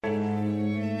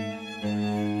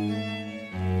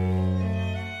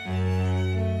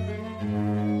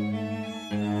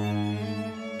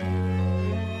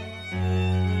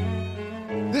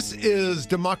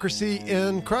Democracy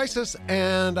in Crisis,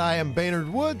 and I am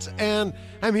Baynard Woods, and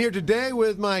I'm here today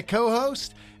with my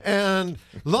co-host and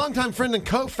longtime friend and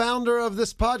co-founder of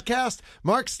this podcast,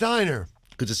 Mark Steiner.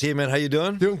 Good to see you, man. How you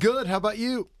doing? Doing good. How about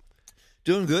you?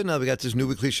 Doing good. Now we got this new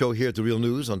weekly show here at The Real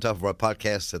News on top of our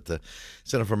podcast at the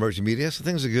Center for Emerging Media, so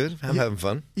things are good. I'm having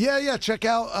fun. Yeah. Check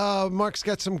out, Mark's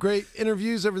got some great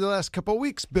interviews over the last couple of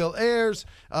weeks. Bill Ayers,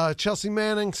 Chelsea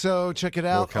Manning, so check it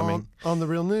out on The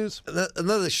Real News.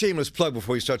 Another shameless plug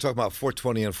before you start talking about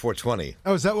 420 and 420.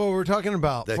 Oh, is that what we're talking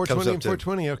about? That 420 and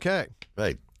 420, okay.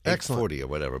 Right. Excellent. 840 or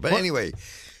whatever. But anyway,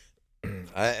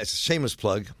 it's a shameless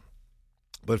plug.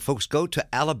 But, folks, go to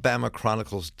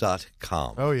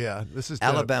alabamachronicles.com. Oh, yeah. This is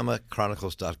dope.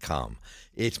 alabamachronicles.com.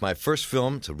 It's my first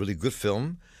film. It's a really good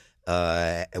film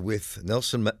with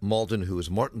Nelson Malden, who is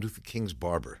Martin Luther King's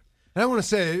barber. And I want to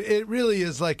say, it really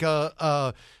is like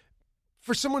for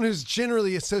someone who's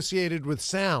generally associated with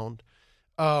sound,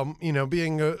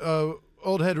 being a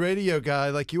old head radio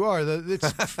guy like you are,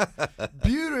 it's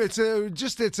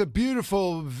beautiful. It's a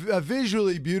beautiful,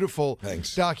 visually beautiful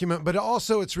document, but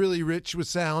also it's really rich with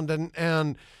sound,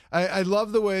 and I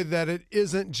love the way that it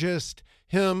isn't just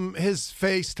his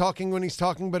face talking when he's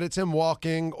talking, but it's him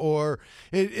walking, or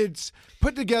it's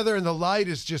put together, and the light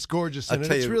is just gorgeous, and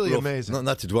it's really amazing.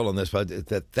 Not to dwell on this, but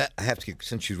that I have to,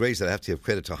 since you raised that, I have to give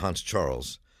credit to Hans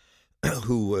Charles,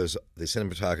 who was the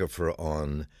cinematographer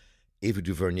on Ava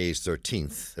DuVernay's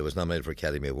 13th, that was nominated for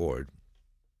Academy Award.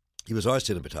 He was our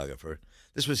cinematographer.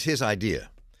 This was his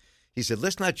idea. He said,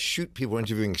 let's not shoot people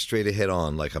interviewing straight ahead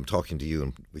on like I'm talking to you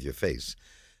and with your face.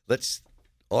 Let's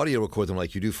audio record them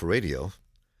like you do for radio,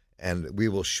 and we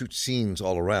will shoot scenes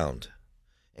all around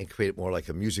and create it more like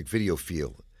a music video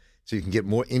feel so you can get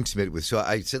more intimate with. So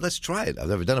I said, let's try it. I've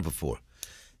never done it before.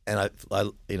 And I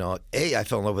fell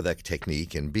in love with that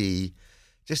technique, and B,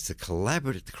 just the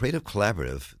creative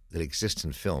collaborative that exists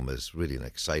in film is really an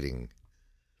exciting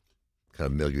kind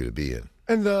of milieu to be in.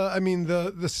 And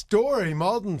the story,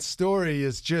 Malden's story,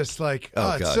 is just like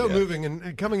it's so moving,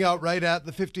 and coming out right at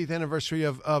the 50th anniversary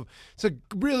of it's a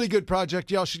really good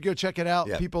project. Y'all should go check it out.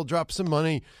 Yeah. People drop some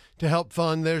money to help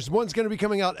fund. There's one's going to be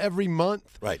coming out every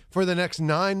month, right, for the next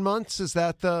 9 months. Is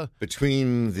that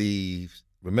between the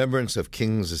remembrance of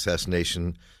King's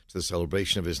assassination to the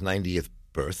celebration of his 90th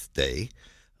birthday?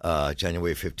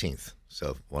 January 15th,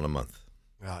 so one a month.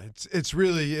 It's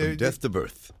really from death to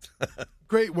birth.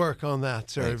 Great work on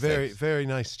that, sir. Very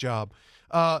nice job.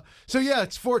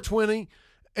 It's 420,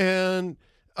 and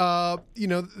that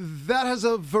has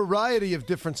a variety of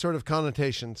different sort of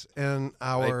connotations in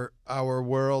our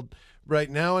world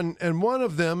right now, and one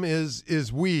of them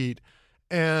is weed.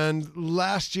 And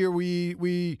last year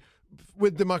we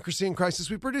with Democracy in Crisis,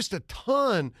 we produced a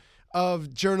ton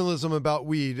of journalism about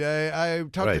weed. I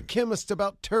talked to chemists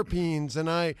about terpenes, and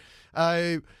I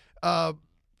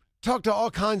talked to all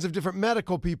kinds of different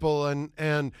medical people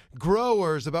and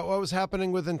growers about what was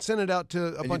happening with, and sent it out to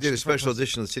a bunch of. You did a special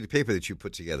edition of the City Paper that you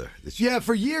put together. Yeah,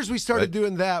 for years we started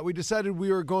doing that. We decided we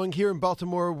were going here in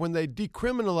Baltimore when they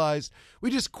decriminalized.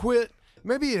 We just quit.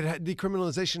 Maybe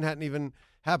decriminalization hadn't even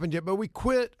happened yet, but we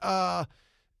quit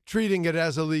treating it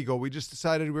as illegal. We just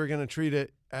decided we were going to treat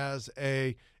it as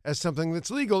something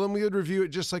that's legal, and we would review it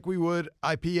just like we would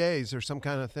IPAs or some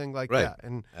kind of thing like that.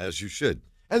 And as you should.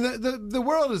 And the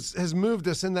world has moved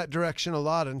us in that direction a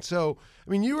lot. And so, I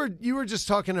mean, you were just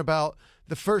talking about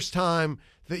the first time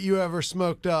that you ever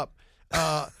smoked up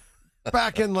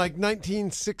back in like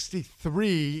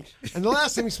 1963, and the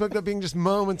last time you smoked up being just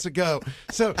moments ago.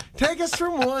 So take us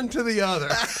from one to the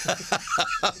other.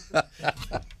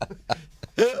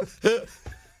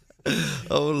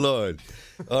 Oh, Lord.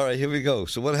 All right, here we go.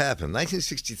 So what happened?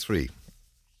 1963.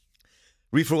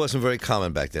 Reefer wasn't very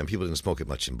common back then. People didn't smoke it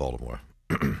much in Baltimore.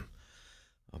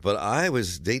 But I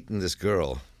was dating this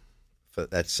girl for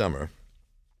that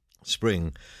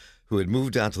spring, who had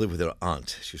moved down to live with her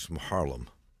aunt. She was from Harlem.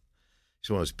 She's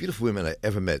one of the most beautiful women I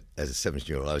ever met as a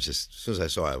 17-year-old. I was just, as soon as I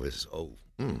saw her, I was,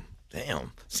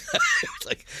 damn.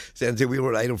 And we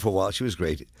were an item for a while. She was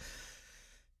great.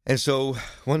 And so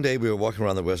one day we were walking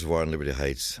around the reservoir in Liberty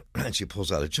Heights, and she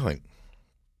pulls out a joint.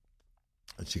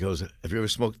 And she goes, have you ever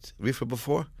smoked reefer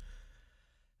before?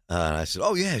 And I said,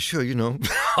 oh, yeah, sure,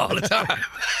 all the time.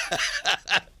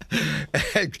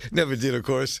 And never did, of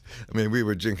course. I mean, we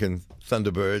were drinking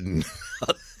Thunderbird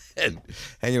and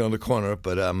hanging on the corner.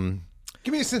 But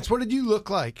give me a sense. What did you look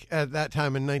like at that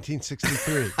time in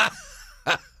 1963?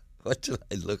 What did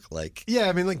I look like? Yeah,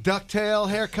 I mean, like ducktail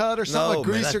haircut or something, like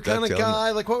greaser kind of guy.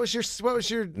 Like, what was your?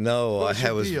 No,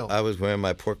 I was wearing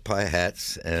my pork pie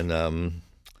hats and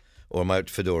or my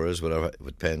fedoras, whatever,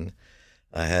 with pen.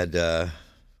 I had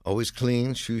always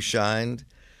clean, shoes shined.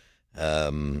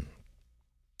 My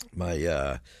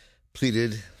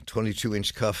pleated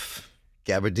 22-inch cuff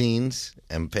gabardines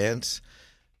and pants,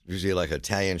 usually like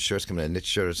Italian shirts, coming in a knit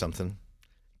shirt or something.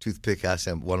 Toothpick out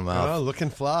of one mouth. Oh, looking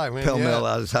fly, man. Pell-mell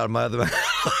out of my other mouth.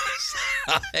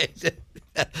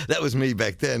 That was me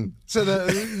back then. So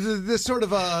this sort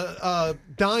of a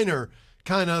diner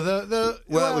kind of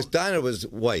Well, it was diner was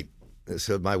white,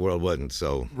 so my world wasn't.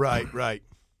 So right.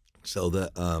 So so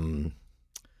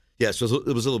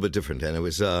it was a little bit different, and it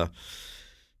was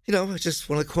it's just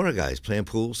one of the corner guys playing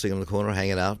pool, sitting in the corner,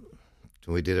 hanging out. That's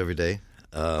what we did every day.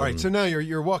 All right, so now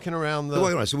you're walking around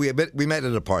the. So we met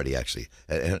at a party actually,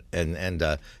 and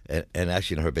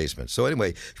actually in her basement. So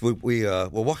anyway, we're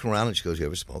walking around, and she goes, "You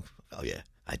ever smoke?" Oh yeah,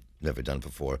 I'd never done it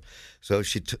before. So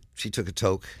she took a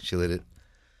toke, she lit it,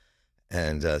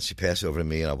 and she passed it over to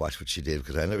me, and I watched what she did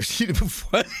because I'd never seen it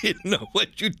before. I didn't know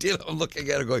what you did. I'm looking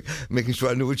at her, going, making sure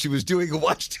I knew what she was doing, and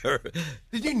watched her.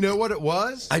 Did you know what it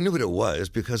was? I knew what it was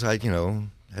because I had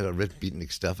a red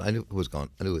beatnik stuff. I knew it was gone.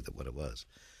 I knew what it was.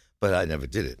 But I never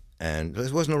did it, and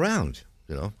it wasn't around,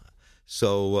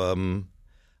 So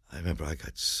I remember I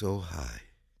got so high.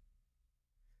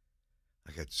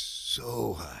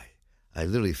 I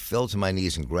literally fell to my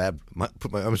knees and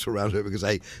put my arms around her because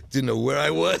I didn't know where I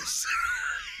was.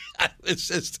 It's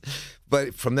just,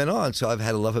 but from then on, so I've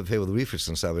had a love affair with reefer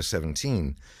since I was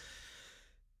 17,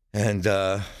 and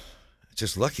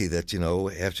just lucky that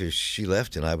after she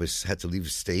left and I had to leave the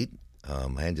state, I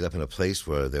ended up in a place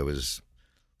where there was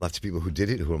lots of people who did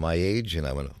it who were my age, and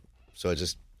so I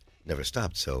just never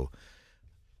stopped. So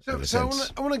I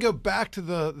want to go back to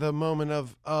the moment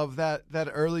of that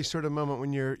early sort of moment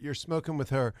when you're smoking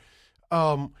with her.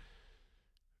 I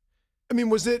mean,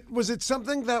 was it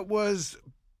something that was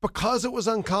because it was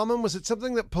uncommon? Was it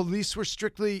something that police were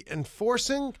strictly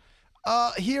enforcing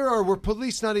here, or were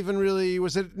police not even really?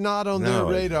 Was it not on their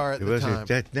radar at the time?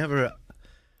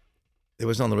 It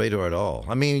was on the radar at all.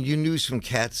 I mean, you knew some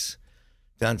cats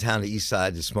downtown the east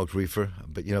side that smoked reefer,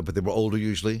 but they were older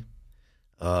usually.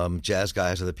 Jazz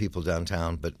guys are the people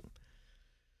downtown, but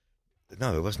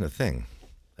no, it wasn't a thing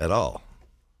at all.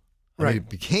 I mean, it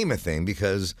became a thing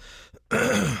because,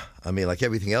 like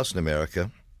everything else in America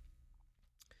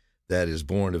that is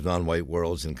born of non-white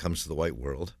worlds and comes to the white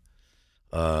world,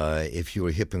 if you were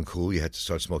hip and cool, you had to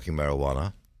start smoking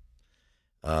marijuana.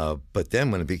 But then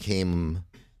when it became,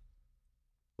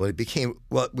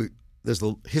 there's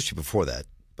a history before that,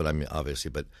 but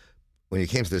obviously, but when you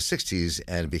came to the 60s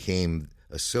and it became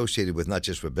associated with not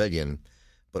just rebellion,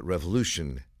 but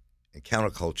revolution and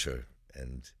counterculture,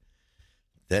 and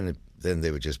then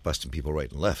they were just busting people right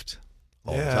and left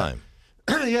all the time.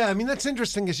 Yeah, I mean, that's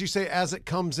interesting, as you say, as it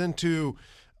comes into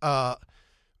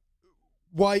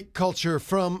white culture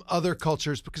from other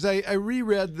cultures, because I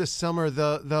reread this summer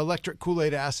the Electric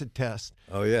Kool-Aid Acid Test.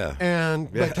 Oh, yeah.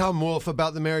 And by Tom Wolfe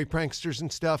about the Merry Pranksters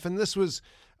and stuff. And this was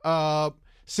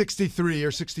 63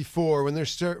 or 64 when they're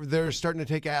starting to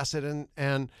take acid.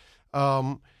 And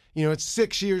it's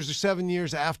 6 years or 7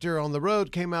 years after On the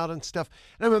Road came out and stuff.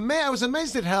 And I was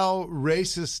amazed at how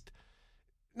racist,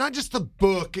 not just the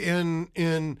book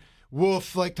in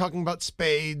Wolfe, like talking about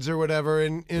spades or whatever,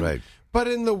 right. But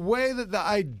in the way that the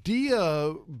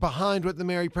idea behind what the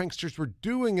Merry Pranksters were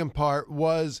doing in part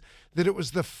was that it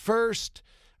was the first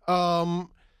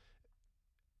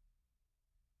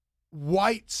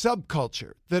white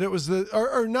subculture, that it was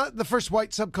or not the first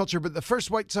white subculture, but the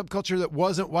first white subculture that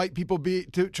wasn't white people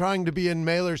trying to be, in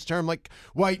Mailer's term, like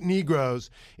white Negroes.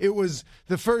 It was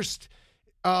the first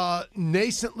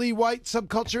nascently white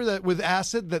subculture that with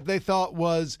acid that they thought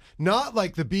was not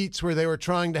like the Beats, where they were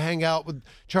trying to hang out with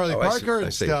Charlie Parker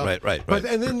and stuff. Right. But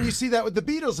and then you see that with the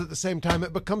Beatles at the same time.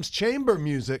 It becomes chamber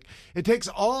music. It takes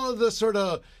all of the sort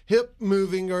of hip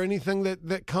moving or anything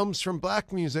that comes from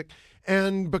black music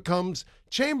and becomes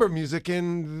chamber music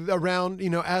in around,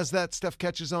 as that stuff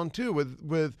catches on too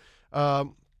with by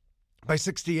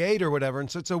 68 or whatever.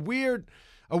 And so it's a weird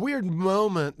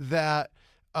moment that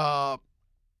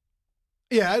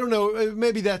I don't know.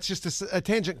 Maybe that's just a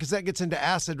tangent because that gets into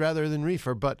acid rather than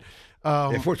reefer. But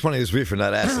 420 is reefer,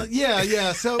 not acid.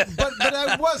 Yeah. So, but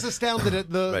I was astounded at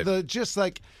the just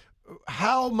like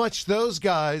how much those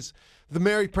guys, the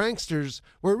Merry Pranksters,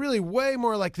 were really way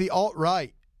more like the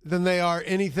alt-right than they are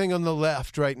anything on the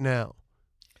left right now.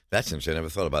 That's interesting. I never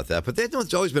thought about that. But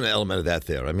there's always been an element of that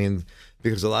there. I mean,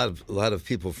 because a lot of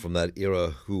people from that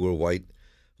era who were white,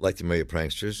 like the Merry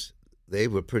Pranksters, they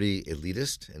were pretty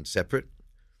elitist and separate,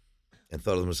 and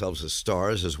thought of themselves as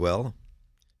stars as well,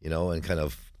 and kind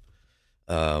of,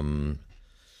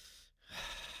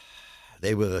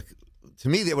 they were to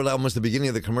me, they were almost the beginning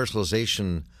of the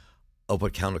commercialization of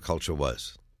what counterculture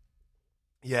was.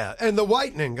 Yeah, and the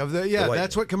whitening of the whitening.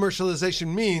 That's what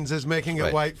commercialization means, is making it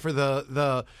Right. white for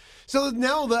the. So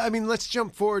now let's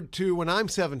jump forward to when I'm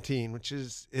 17, which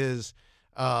is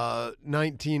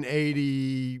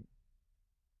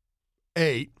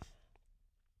 1988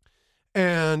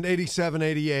 and 87,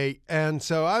 88, and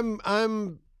so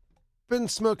I'm been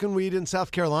smoking weed in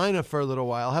South Carolina for a little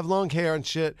while. Have long hair and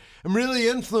shit. I'm really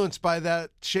influenced by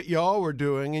that shit y'all were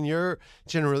doing in your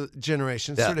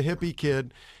generation, Yeah. sort of hippie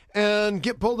kid, and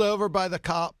get pulled over by the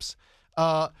cops.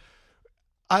 I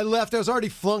left. I was already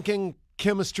flunking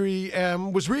chemistry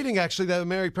and was reading actually that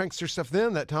Merry Prankster stuff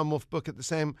then, that Tom Wolfe book at the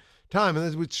same time,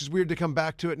 and which is weird to come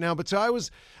back to it now. But so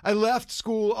I left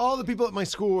school. All the people at my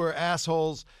school were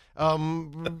assholes.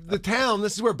 The town,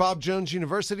 this is where Bob Jones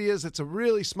University is. It's a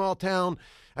really small town.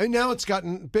 I mean, now it's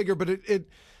gotten bigger, but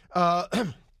there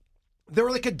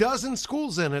were like a dozen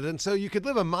schools in it, and so you could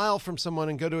live a mile from someone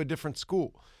and go to a different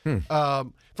school.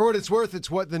 For what it's worth, it's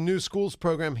what the new schools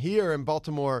program here in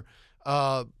Baltimore,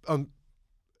 the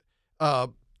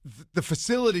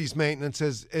facilities maintenance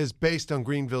is based on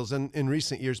Greenville's in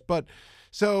recent years. But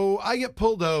so I get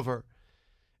pulled over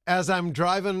as I'm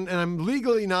driving, and I'm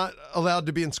legally not allowed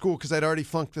to be in school because I'd already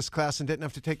flunked this class and didn't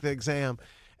have to take the exam.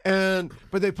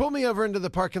 But they pulled me over into the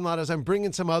parking lot as I'm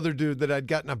bringing some other dude that I'd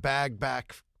gotten a bag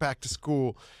back to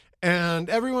school. And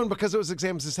everyone, because it was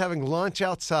exams, is having lunch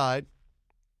outside.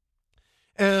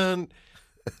 And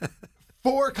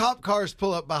 4 cop cars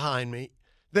pull up behind me.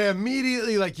 They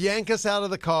immediately yank us out of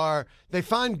the car. They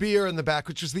find beer in the back,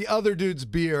 which was the other dude's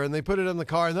beer, and they put it in the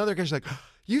car. And the other guy's like,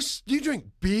 You drink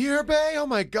beer, bae? Oh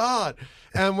my God.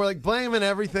 And we're blaming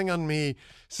everything on me.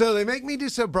 So they make me do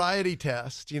sobriety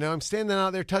test. I'm standing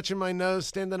out there touching my nose,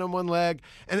 standing on one leg,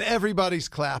 and everybody's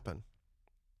clapping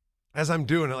as I'm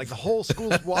doing it. The whole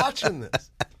school's watching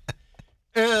this.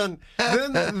 And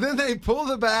then they pull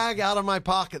the bag out of my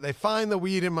pocket. They find the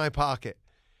weed in my pocket.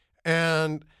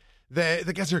 And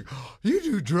the guys are like, oh, you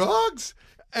do drugs?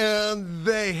 And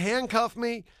they handcuff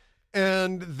me.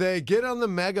 And they get on the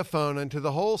megaphone, and to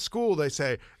the whole school they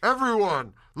say,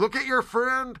 everyone, look at your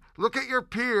friend, look at your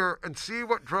peer, and see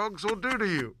what drugs will do to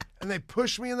you. And they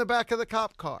push me in the back of the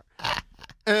cop car.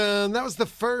 And that was the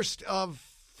first of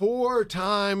 4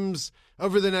 times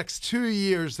over the next 2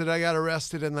 years that I got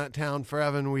arrested in that town for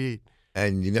having weed.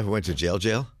 And you never went to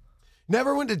jail?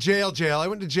 Never went to jail. I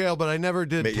went to jail, but I never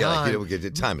did time. Yeah, you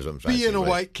did time is what I'm trying to say. Being a right?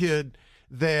 white kid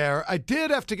there. I did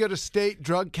have to go to state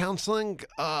drug counseling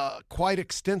quite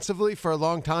extensively for a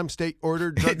long time,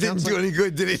 state-ordered drug It didn't counseling. do any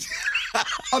good, did it?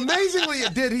 Amazingly,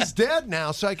 it did. He's dead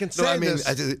now, so I can say this.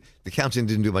 The counseling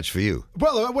didn't do much for you.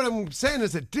 Well, what I'm saying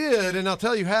is it did, and I'll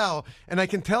tell you how, and I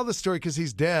can tell the story because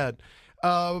he's dead.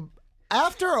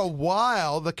 After a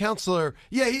while, the counselor,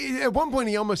 at one point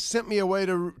he almost sent me away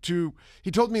to,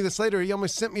 he told me this later, he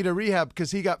almost sent me to rehab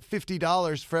because he got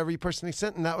 $50 for every person he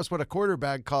sent, and that was what a quarter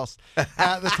bag cost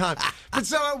at the time. But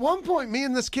so at one point, me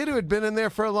and this kid who had been in there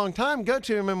for a long time go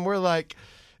to him, and we're like,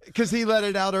 because he let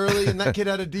it out early, and that kid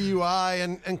had a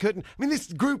DUI and couldn't. I mean,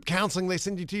 this group counseling they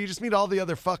send you to, you just meet all the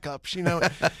other fuck ups,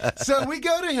 So we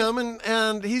go to him,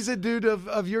 and he's a dude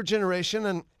of your generation,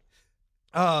 and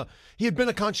he had been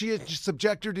a conscientious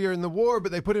objector during the war,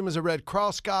 but they put him as a Red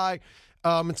Cross guy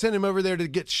and sent him over there to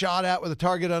get shot at with a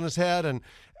target on his head,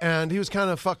 and he was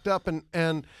kind of fucked up,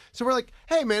 and so we're like,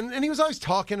 hey man, and he was always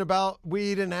talking about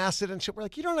weed and acid and shit. We're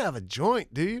like, you don't have a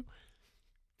joint, do you?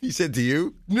 He said to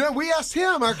you? No, we asked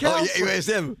him, our counselor. Oh, yeah, you asked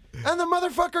him. And the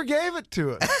motherfucker gave it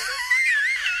to us.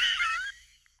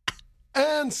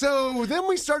 And so then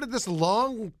we started this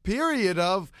long period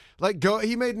of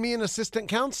he made me an assistant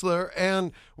counselor,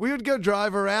 and we would go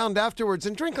drive around afterwards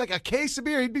and drink a case of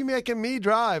beer. He'd be making me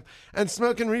drive and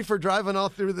smoking reefer, driving all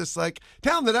through this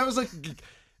town that I was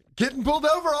getting pulled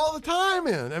over all the time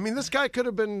in. I mean, this guy could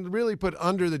have been really put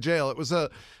under the jail. It was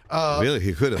really,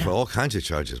 he could have for all kinds of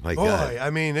charges. My boy, God. I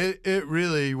mean, it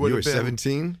really would have been. You were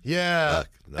 17? Yeah.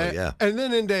 Yeah. And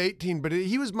then into 18, but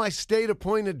he was my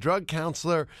state-appointed drug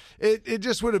counselor. It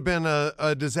just would have been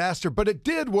a disaster, but it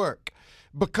did work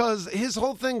because his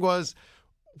whole thing was,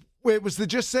 it was the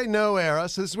just say no era.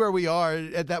 So this is where we are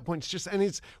at that point.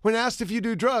 It's when asked if you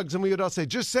do drugs, and we would all say,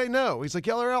 just say no. He's like,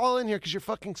 y'all are all in here because you're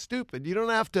fucking stupid. You don't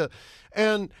have to.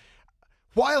 And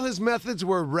while his methods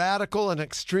were radical and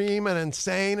extreme and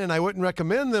insane, and I wouldn't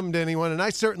recommend them to anyone, and I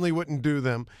certainly wouldn't do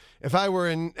them if I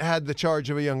had the charge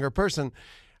of a younger person,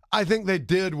 I think they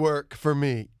did work for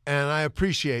me, and I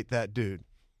appreciate that, dude.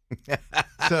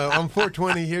 So I'm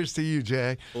 420. Here's to you,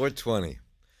 Jay. 420.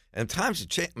 And times have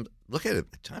changed. Look at it.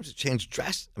 Times have changed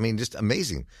drastically. I mean, just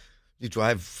amazing. You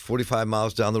drive 45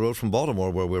 miles down the road from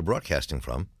Baltimore, where we're broadcasting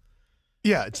from.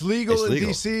 Yeah, it's legal in legal.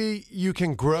 D.C. You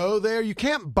can grow there. You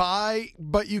can't buy,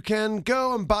 but you can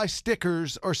go and buy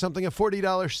stickers or something, a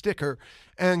 $40 sticker,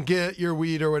 and get your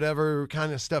weed or whatever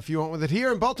kind of stuff you want with it.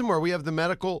 Here in Baltimore, we have the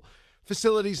medical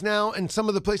facilities now, and some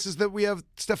of the places that we have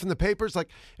stuff in the papers, like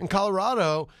in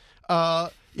Colorado,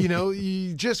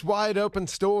 you just wide open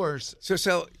stores.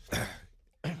 So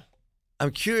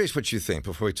I'm curious what you think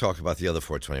before we talk about the other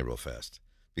 420 real fast,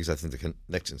 because I think the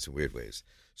connections in weird ways.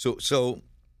 So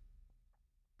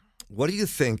what do you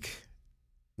think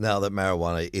now that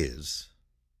marijuana is,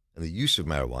 and the use of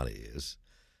marijuana is,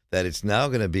 that it's now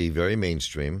going to be very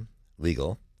mainstream,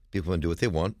 legal, people can do what they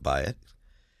want, buy it,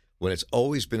 when it's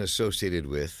always been associated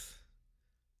with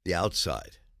the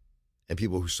outside and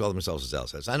people who saw themselves as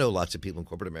outsiders? I know lots of people in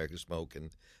corporate America smoke, and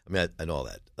I know all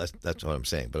that. That's what I'm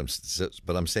saying.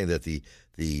 But I'm saying that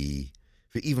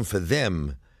even for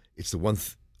them, it's the one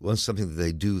something that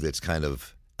they do that's kind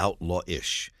of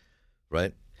outlaw-ish,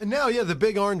 right? And now, the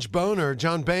big orange boner,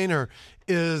 John Boehner,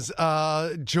 is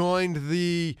joined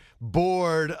the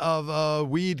board of a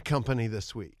weed company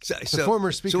this week. The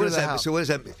former Speaker of the House. So what does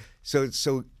that mean?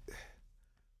 So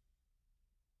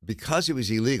because it was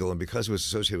illegal and because it was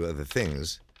associated with other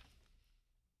things,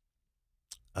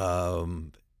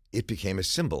 it became a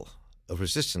symbol of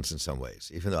resistance in some ways,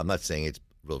 even though I'm not saying it's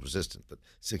real resistant, but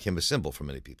it became a symbol for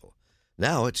many people.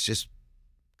 Now it's just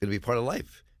going to be part of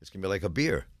life. It's going to be like a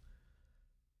beer.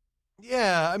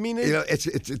 Yeah, I mean, it's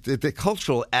the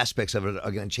cultural aspects of it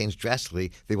are going to change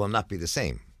drastically. They will not be the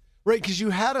same, right? Because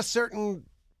you had a certain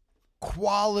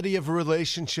quality of a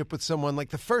relationship with someone. Like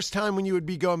the first time when you would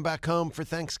be going back home for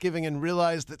Thanksgiving and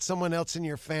realize that someone else in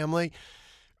your family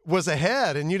was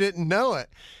ahead and you didn't know it,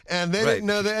 and they didn't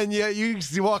know that, and yet you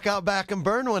walk out back and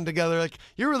burn one together. Like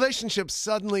your relationship's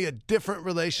suddenly a different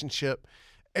relationship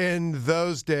in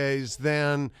those days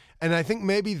than, and I think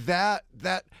maybe that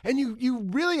and you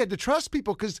really had to trust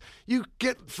people because you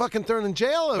get fucking thrown in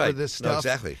jail over this stuff. No,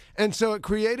 exactly. And so it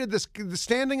created the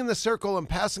standing in the circle and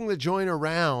passing the joint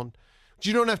around, which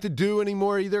you don't have to do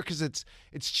anymore either because it's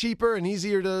cheaper and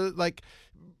easier to, like,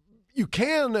 you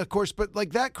can, of course, but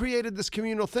like that created this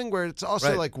communal thing where it's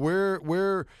also like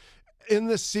we're in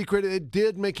this secret. It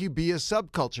did make you be a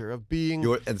subculture of being,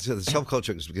 and so the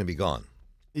subculture is going to be gone.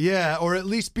 Yeah, or at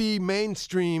least be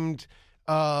mainstreamed.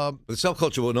 But the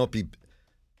subculture will not be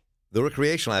the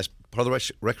recreational part of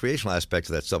the recreational aspect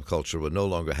of that subculture will no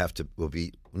longer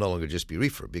just be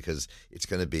reefer, because it's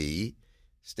going to be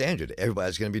standard.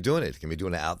 Everybody's going to be doing it. It's going to be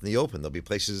doing it out in the open. There'll be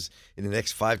places in the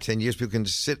next 5-10 years people can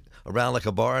just sit around like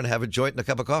a bar and have a joint and a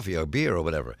cup of coffee or beer or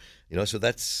whatever. So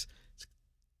that's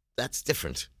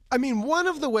different. I mean, one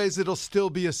of the ways it'll still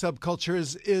be a subculture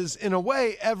is in a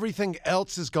way everything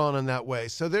else has gone in that way.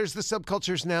 So there's the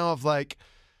subcultures now of like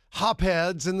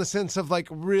hopheads in the sense of like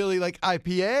really like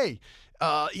IPA.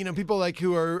 People like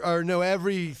who know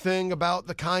everything about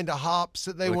the kind of hops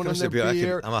that they want in their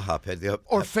beer. I'm a hophead.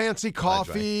 Or fancy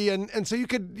coffee, and so you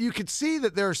could see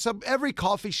that there are every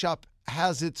coffee shop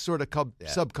has its sort of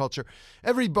subculture.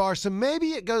 Every bar, so maybe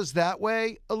it goes that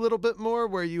way a little bit more,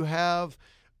 where you have.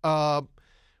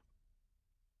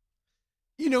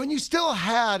 And you still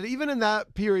had, even in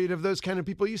that period of those kind of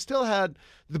people, you still had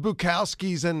the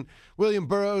Bukowskis and William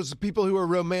Burroughs, people who were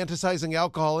romanticizing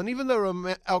alcohol. And even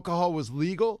though alcohol was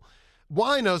legal,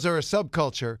 winos are a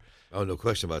subculture. Oh, no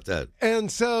question about that. And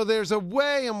so there's a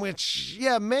way in which,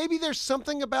 maybe there's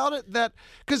something about it that,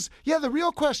 because, the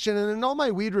real question, and in all my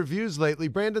weed reviews lately,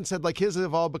 Brandon said like his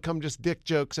have all become just dick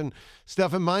jokes and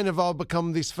stuff, and mine have all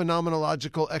become these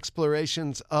phenomenological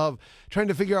explorations of trying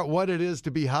to figure out what it is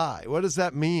to be high. What does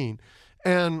that mean?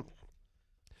 And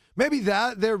maybe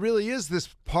that there really is this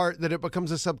part that it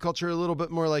becomes a subculture a little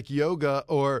bit more like yoga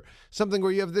or something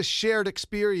where you have this shared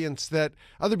experience that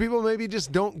other people maybe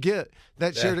just don't get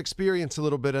that shared experience a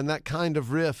little bit, and that kind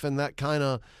of riff and that kind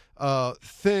of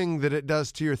thing that it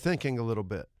does to your thinking a little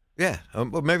bit. Yeah.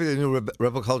 Well, maybe the new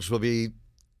rebel culture will be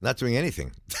not doing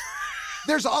anything.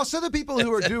 There's also the people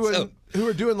who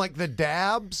are doing like the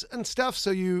dabs and stuff. So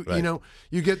you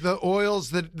get the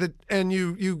oils that and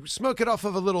you smoke it off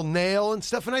of a little nail and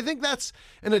stuff. And I think that's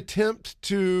an attempt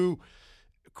to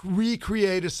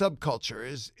recreate a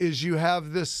subculture. Is you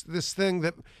have this thing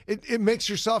that it makes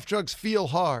your soft drugs feel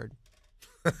hard.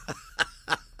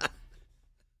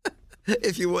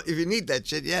 If you need that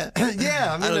shit, yeah.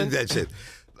 Yeah, I don't need that shit.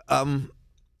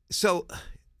 So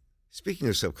speaking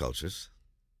of subcultures.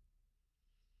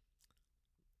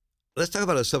 Let's talk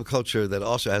about a subculture that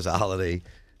also has a holiday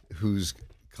whose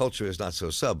culture is not so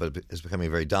sub, but is becoming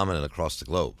very dominant across the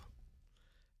globe.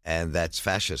 And that's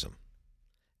fascism.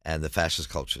 and the fascist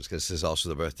cultures, because this is also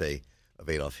the birthday of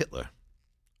Adolf Hitler,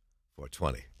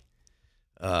 420.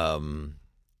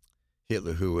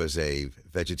 Hitler, who was a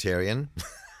vegetarian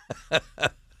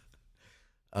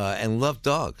and loved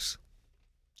dogs,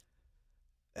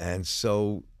 and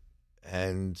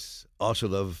also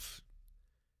loved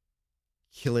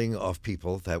killing off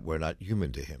people that were not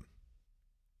human to him,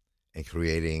 and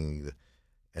creating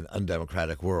an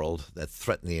undemocratic world that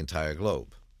threatened the entire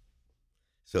globe.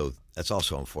 So that's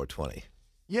also on 420.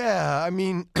 Yeah, I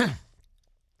mean,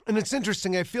 and it's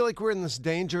interesting. I feel like we're in this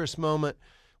dangerous moment.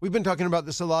 We've been talking about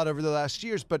this a lot over the last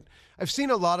years, but I've seen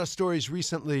a lot of stories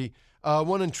recently,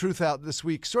 one in Truth Out this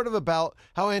week, sort of about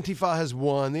how Antifa has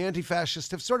won. The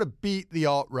anti-fascists have sort of beat the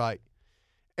alt-right.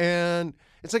 And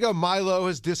it's like, oh, Milo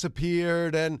has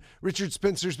disappeared, and Richard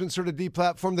Spencer's been sort of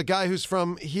deplatformed. The guy who's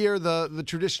from here, the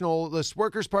Traditionalist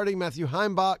Workers' Party, Matthew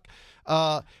Heimbach,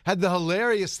 had the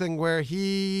hilarious thing where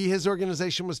his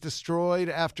organization was destroyed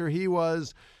after he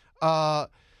was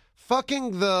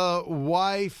fucking the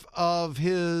wife of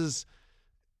his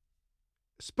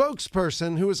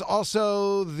spokesperson, who is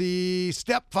also the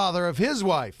stepfather of his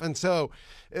wife. And so,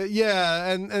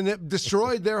 and it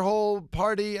destroyed their whole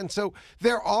party. And so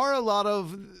there are a lot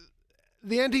of,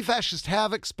 the anti-fascists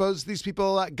have exposed these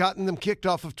people, gotten them kicked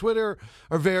off of Twitter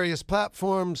or various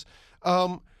platforms.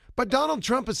 But Donald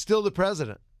Trump is still the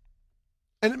president.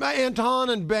 And Anton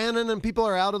and Bannon and people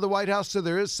are out of the White House, so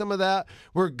there is some of that.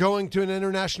 We're going to an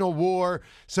international war.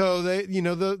 So they,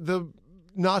 the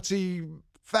Nazi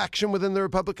faction within the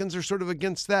Republicans are sort of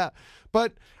against that.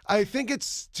 But I think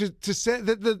it's to say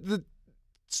that the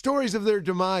stories of their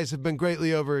demise have been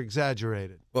greatly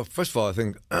over-exaggerated. Well, first of all, I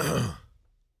think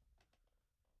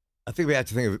we have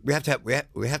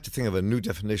to think of a new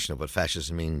definition of what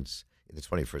fascism means in the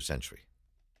 21st century.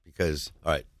 Because,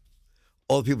 all right,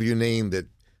 all the people you named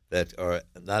that are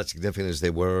not as significant as they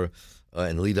were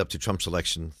in the lead up to Trump's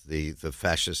election, the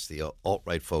fascists, the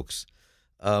alt-right folks,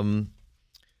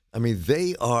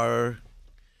 they are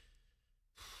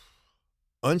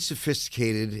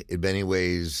unsophisticated, in many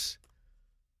ways,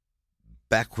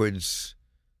 backwards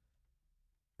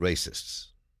racists.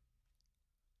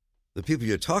 The people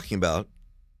you're talking about,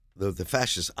 the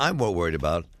fascists I'm more worried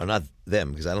about, are not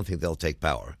them, because I don't think they'll take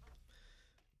power.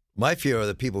 My fear are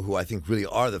the people who I think really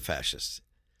are the fascists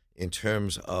in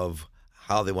terms of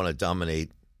how they want to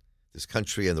dominate this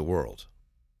country and the world.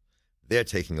 They're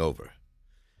taking over.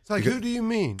 It's like, who do you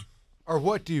mean? Or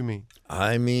what do you mean?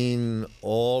 I mean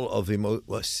all of the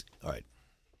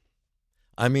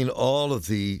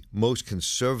most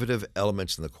conservative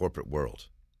elements in the corporate world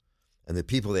and the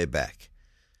people they back.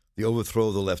 The overthrow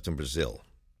of the left in Brazil.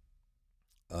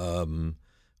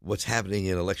 What's happening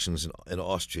in elections in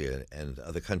Austria and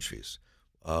other countries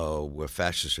where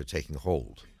fascists are taking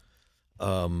hold.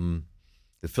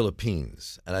 The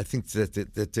Philippines. And I think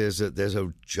that there's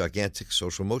a gigantic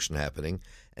social motion happening,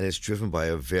 and it's driven by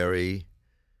a very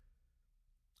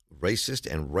racist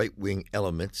and right-wing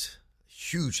element,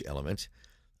 huge element,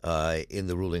 in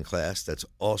the ruling class that's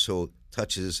also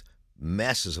touches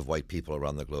masses of white people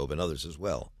around the globe and others as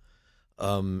well.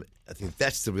 I think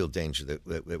that's the real danger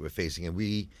that we're facing,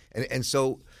 and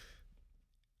so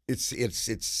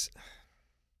it's.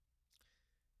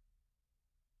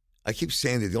 I keep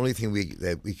saying that the only thing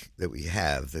that we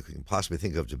can possibly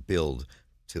think of to build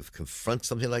to confront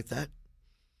something like that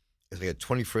is like a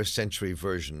 21st century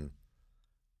version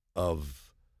of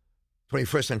the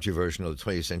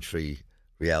 20th century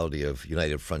reality of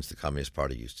United Fronts the Communist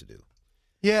Party used to do.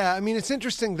 Yeah, I mean, it's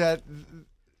interesting that.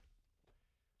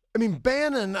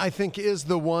 Bannon, I think, is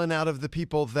the one out of the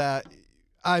people that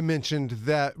I mentioned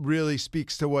that really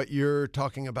speaks to what you're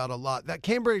talking about a lot. That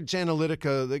Cambridge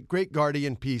Analytica, the great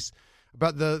Guardian piece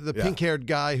about the pink-haired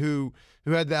guy who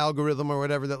had the algorithm or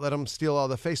whatever that let him steal all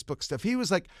the Facebook stuff. He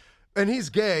was like, and he's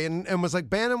gay, and was like,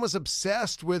 Bannon was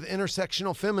obsessed with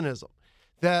intersectional feminism.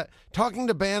 That talking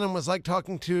to Bannon was like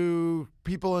talking to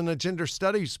people in a gender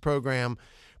studies program,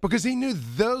 because he knew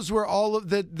those were all of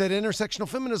that intersectional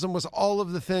feminism was all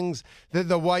of the things that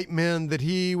the white men that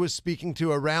he was speaking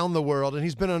to around the world. And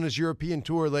he's been on his European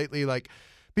tour lately, like,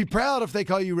 be proud if they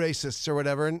call you racists or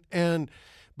whatever.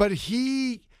 But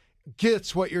he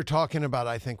gets what you're talking about,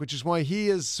 I think, which is why he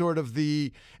is sort of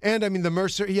the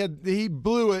Mercer, he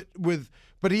blew it with,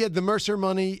 but he had the Mercer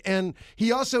money, and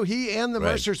he and the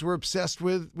Right. Mercers were obsessed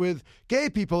with gay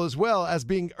people as well as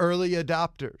being early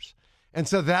adopters. And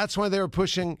so that's why they were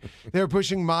pushing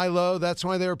Milo. That's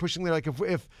why they were pushing, they're like,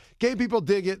 if gay people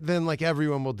dig it, then like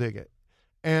everyone will dig it.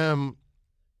 A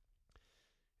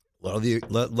lot of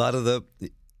the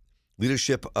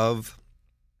leadership of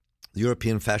the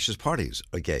European fascist parties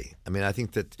are gay. I mean, I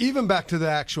think that Even back to the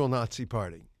actual Nazi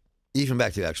party. even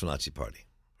back to the actual Nazi party,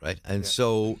 right? And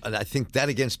so, and I think that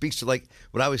again speaks to like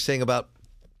what I was saying about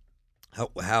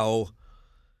how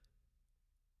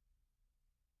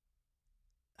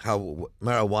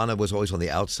marijuana was always on the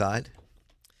outside.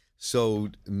 So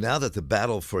now that the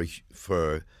battle for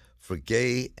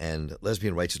gay and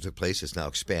lesbian rights that took place has now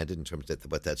expanded in terms of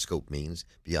what that scope means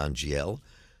beyond GL,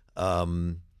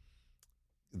 that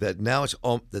now it's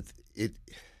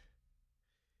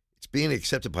being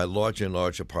accepted by larger and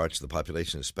larger parts of the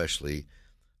population, especially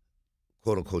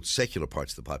quote unquote secular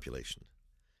parts of the population,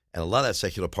 and a lot of that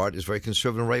secular part is very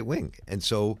conservative and right wing, and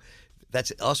so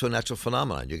that's also a natural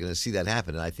phenomenon. You're going to see that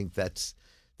happen, and I think that's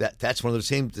one of the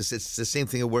same. It's the same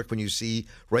thing at work when you see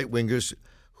right wingers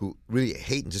who really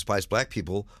hate and despise black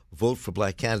people vote for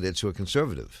black candidates who are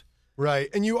conservative. Right.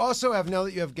 And you also have, now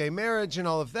that you have gay marriage and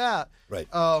all of that, right?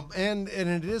 And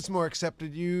it is more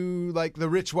accepted. You, like the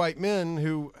rich white men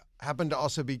who happen to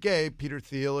also be gay, Peter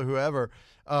Thiel or whoever,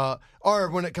 are,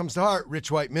 when it comes to heart,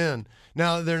 rich white men.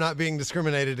 Now they're not being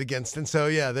discriminated against. And so,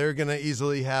 yeah, they're going to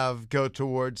easily go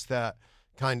towards that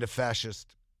kind of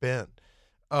fascist bent.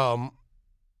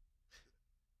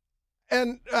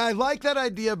 And I like that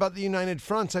idea about the United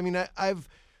Fronts. I mean, I've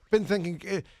been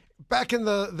thinking, back in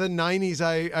the 90s,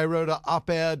 I wrote an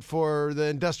op-ed for the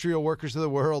Industrial Workers of the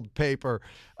World paper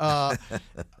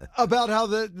about how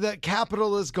that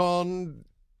capital has gone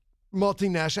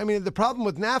multinational. I mean, the problem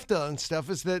with NAFTA and stuff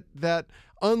is that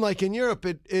unlike in Europe,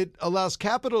 it allows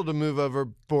capital to move over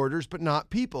borders, but not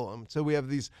people. And so we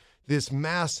have this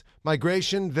mass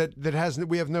migration that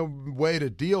we have no way to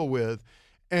deal with.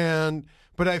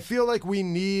 But I feel like we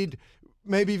need,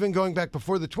 maybe even going back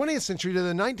before the 20th century to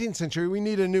the 19th century, we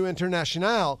need a new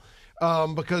internationale,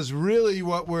 because really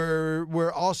what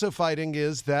we're also fighting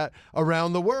is that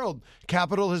around the world,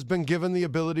 capital has been given the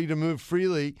ability to move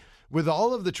freely with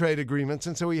all of the trade agreements.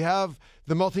 And so we have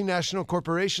the multinational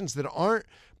corporations that aren't,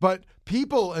 but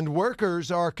people and workers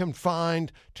are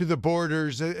confined to the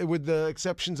borders, with the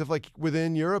exceptions of like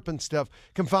within Europe and stuff,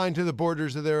 confined to the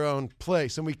borders of their own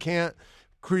place. And we can't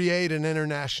create an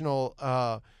international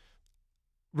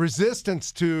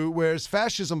resistance to, whereas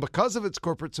fascism, because of its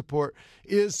corporate support,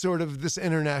 is sort of this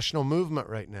international movement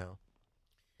right now.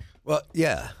 Well,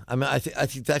 yeah. I mean, I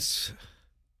think that's...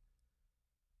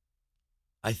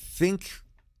 I think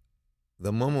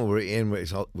the moment we're in,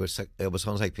 it was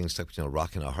almost like being stuck between a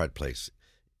rock and a hard place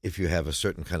if you have a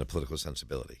certain kind of political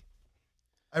sensibility.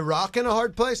 A rock in a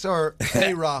hard place, or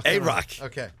a rock? A rock.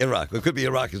 Okay. A rock. It could be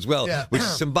a rock as well, yeah. which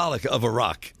is symbolic of a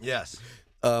rock. Yes.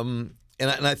 And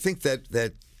I think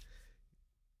that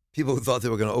people who thought they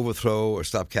were going to overthrow or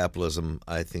stop capitalism,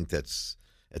 I think that's,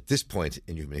 at this point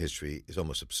in human history, is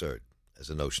almost absurd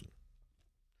as a notion.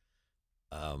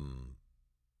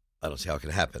 I don't see how it can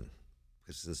happen,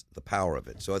 because it's the power of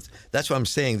it. So that's why I'm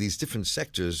saying these different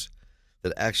sectors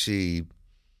that actually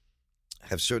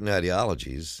have certain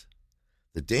ideologies.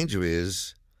 The danger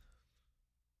is,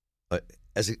 how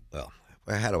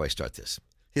do I start this?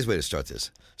 Here's a way to start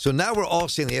this. So now we're all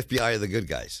saying the FBI are the good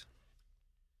guys.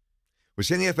 We're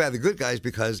saying the FBI are the good guys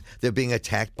because they're being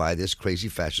attacked by this crazy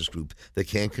fascist group that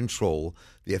can't control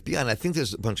the FBI. And I think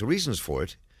there's a bunch of reasons for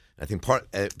it. I think part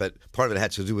of it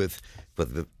had to do with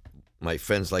whether my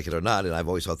friends like it or not, and I've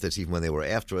always thought this even when they were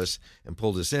after us and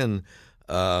pulled us in,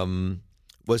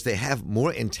 was they have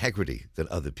more integrity than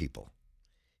other people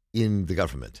in the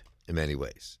government in many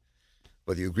ways,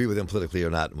 whether you agree with them politically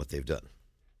or not in what they've done,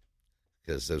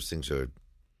 because those things are,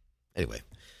 anyway.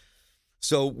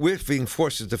 So we're being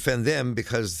forced to defend them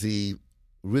because the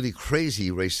really crazy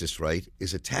racist right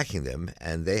is attacking them,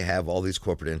 and they have all these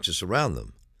corporate interests around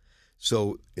them.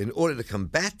 So in order to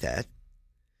combat that,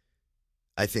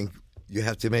 I think you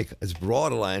have to make as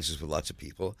broad alliances with lots of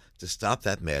people to stop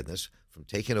that madness from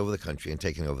taking over the country and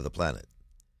taking over the planet,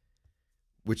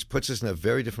 which puts us in a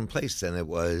very different place than it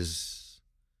was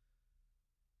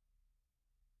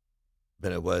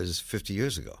 50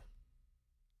 years ago,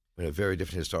 in a very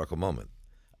different historical moment.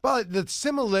 But the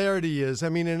similarity is, I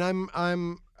mean, and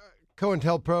I'm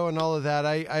COINTELPRO and all of that.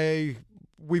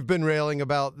 We've been railing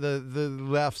about the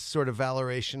left's sort of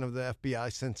valoration of the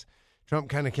FBI since Trump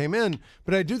kind of came in.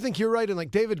 But I do think you're right. And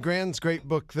like David Grann's great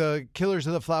book, The Killers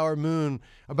of the Flower Moon,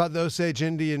 about the Osage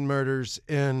Indian murders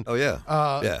in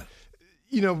the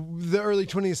early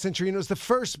 20th century. And it was the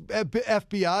first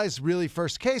FBI's really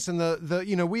first case. And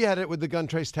we had it with the Gun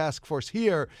Trace Task Force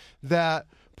here, that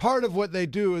part of what they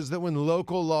do is that when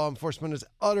local law enforcement is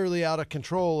utterly out of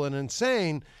control and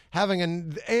insane,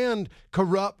 and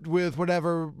corrupt with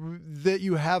whatever, that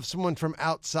you have someone from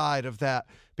outside of that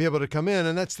be able to come in.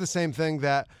 And that's the same thing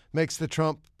that makes the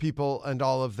Trump people and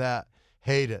all of that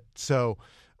hate it. So,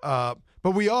 but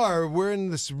we're in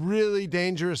this really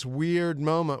dangerous, weird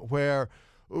moment where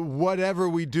whatever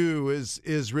we do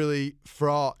is really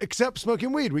fraud, except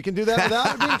smoking weed. We can do that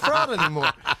without it being fraud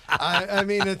anymore. I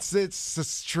mean, it's a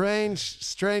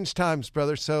strange times,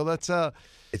 brother. So let's.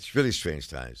 It's really strange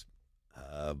times.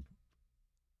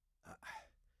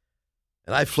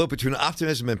 And I float between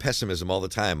optimism and pessimism all the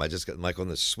time. I just got on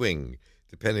the swing,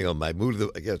 depending on my mood,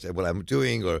 what I'm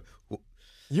doing, or.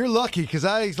 You're lucky because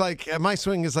my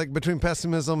swing is like between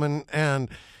pessimism and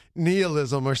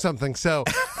nihilism or something. So.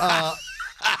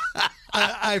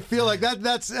 I feel like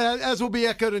that's as will be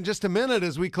echoed in just a minute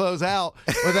as we close out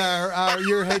with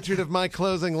your hatred of my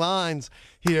closing lines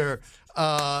here.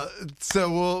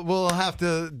 So we'll have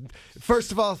to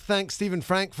first of all thank Stephen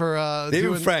Frank for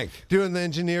doing the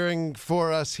engineering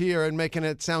for us here and making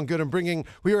it sound good and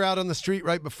we were out on the street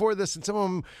right before this and some of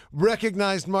them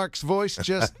recognized Mark's voice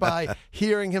just by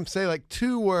hearing him say like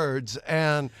 2 words,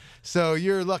 and so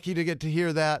you're lucky to get to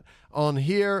hear that on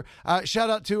here. Shout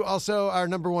out to also our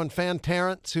number 1 fan,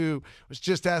 Terrence, who was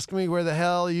just asking me where the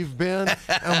hell you've been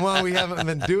and why we haven't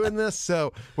been doing this.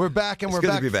 So we're back, and we're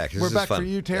back. To be back. We're back fun. For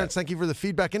you, Terrence. Yeah. Thank you for the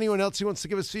feedback. Anyone else who wants to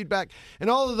give us feedback and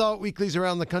all of the Alt Weeklies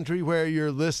around the country where you're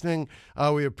listening,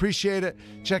 we appreciate it.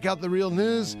 Check out The Real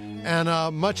News,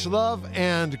 and much love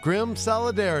and grim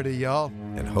solidarity, y'all.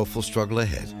 And hopeful struggle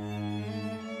ahead.